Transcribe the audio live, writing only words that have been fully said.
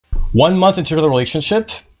1 month into the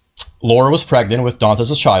relationship, Laura was pregnant with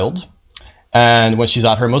Dantes' child, and when she's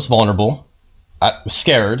at her most vulnerable,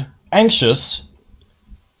 scared, anxious,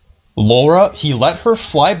 he let her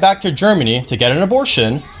fly back to Germany to get an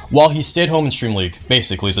abortion while he stayed home in Stream League,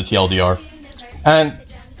 basically, is a TLDR. And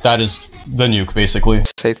that is the nuke, basically.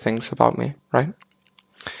 Say things about me, right?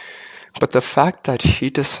 But the fact that he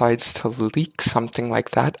decides to leak something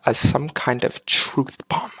like that as some kind of truth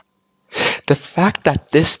bomb, the fact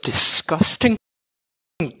that this disgusting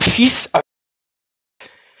piece of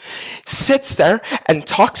sits there and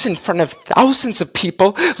talks in front of thousands of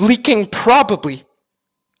people, leaking probably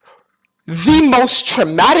the most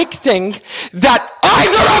traumatic thing that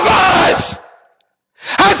either of us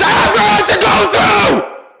has ever had to go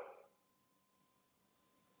through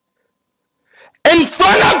in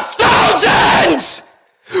front of thousands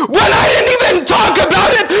when I didn't even talk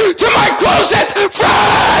about it to my closest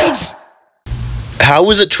friends. How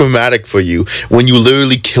is it traumatic for you when you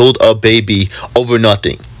literally killed a baby over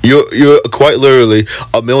nothing? You're quite literally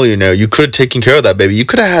a millionaire. You could have taken care of that baby. You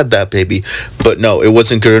could have had that baby. But no, it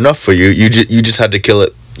wasn't good enough for you. You just had to kill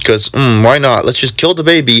it. Because, why not? Let's just kill the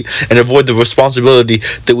baby and avoid the responsibility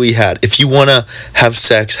that we had. If you want to have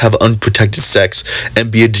sex, have unprotected sex,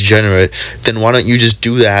 and be a degenerate, then why don't you just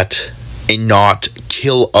do that and not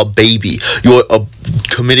kill a baby? You're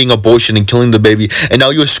committing abortion and killing the baby, and now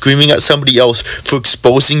you're screaming at somebody else for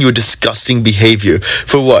exposing your disgusting behavior.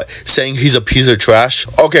 For what? Saying he's a piece of trash?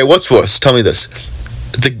 Okay, what's worse? Tell me this.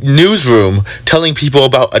 The newsroom telling people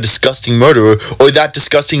about a disgusting murderer, or that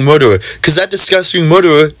disgusting murderer, because that disgusting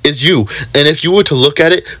murderer is you. And if you were to look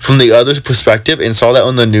at it from the other's perspective and saw that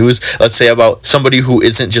on the news, let's say about somebody who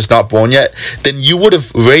isn't just not born yet, then you would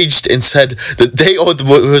have raged and said that they are the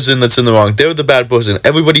person that's in the wrong. They're the bad person.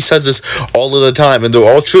 Everybody says this all of the time, and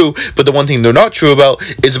they're all true, but the one thing they're not true about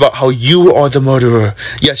is about how you are the murderer.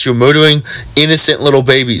 Yes, you're murdering innocent little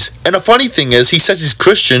babies. And the funny thing is, he says he's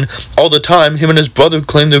Christian all the time. Him and his brother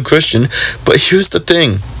claim they're Christian, but here's the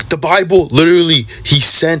thing. The Bible, literally,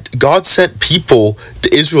 God sent people, the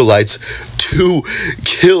Israelites, to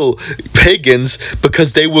kill pagans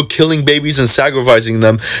because they were killing babies and sacrificing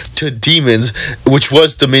them to demons, which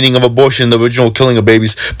was the meaning of abortion, the original killing of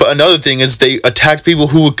babies. But another thing is they attacked people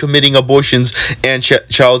who were committing abortions and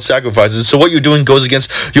child sacrifices. So what you're doing goes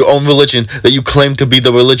against your own religion that you claim to be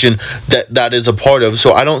the religion that is a part of.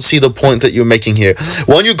 So I don't see the point that you're making here.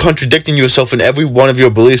 One, you're contradicting yourself in every one of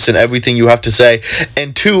your beliefs and everything you have to say.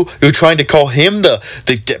 And two, you're trying to call him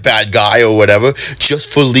the bad guy or whatever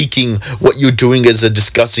just for leaking what you're doing as a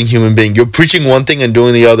disgusting human being. You're preaching one thing and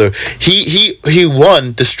doing the other. He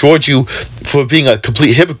one, destroyed you for being a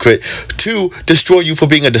complete hypocrite. Two, destroyed you for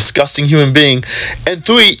being a disgusting human being. And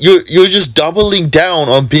three, you're just doubling down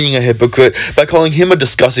on being a hypocrite by calling him a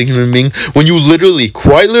disgusting human being when you literally,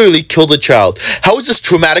 quite literally, killed a child. How is this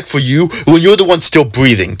traumatic for you when you're the one still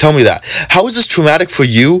breathing? Tell me that. How is this traumatic for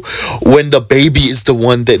you when the baby is the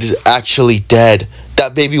one that is actually dead?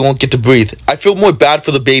 That baby won't get to breathe. I feel more bad for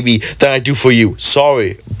the baby than I do for you.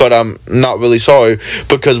 Sorry, but I'm not really sorry,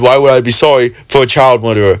 because why would I be sorry for a child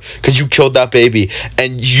murderer? Because you killed that baby,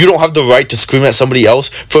 and you don't have the right to scream at somebody else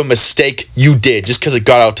for a mistake you did just because it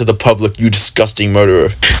got out to the public, you disgusting murderer.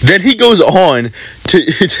 Then he goes on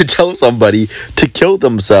to tell somebody to kill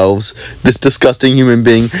themselves, this disgusting human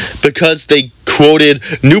being, because they quoted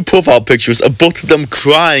new profile pictures of both of them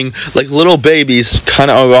crying like little babies. Kind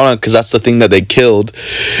of ironic because that's the thing that they killed.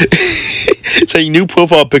 Saying new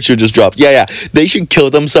profile picture just dropped. Yeah, they should kill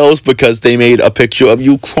themselves because they made a picture of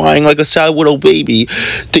you crying like a sad little baby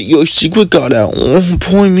that your secret got out. Oh,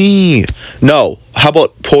 poor me. No, how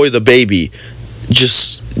about poor the baby?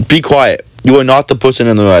 Just be quiet. You are not the person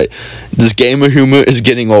in the right. This game of humor is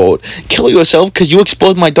getting old. Kill yourself because you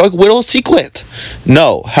exposed my dark little secret.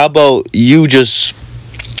 No, how about you just,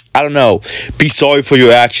 I don't know, be sorry for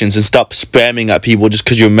your actions and stop spamming at people just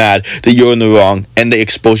because you're mad that you're in the wrong and they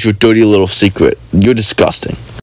expose your dirty little secret. You're disgusting.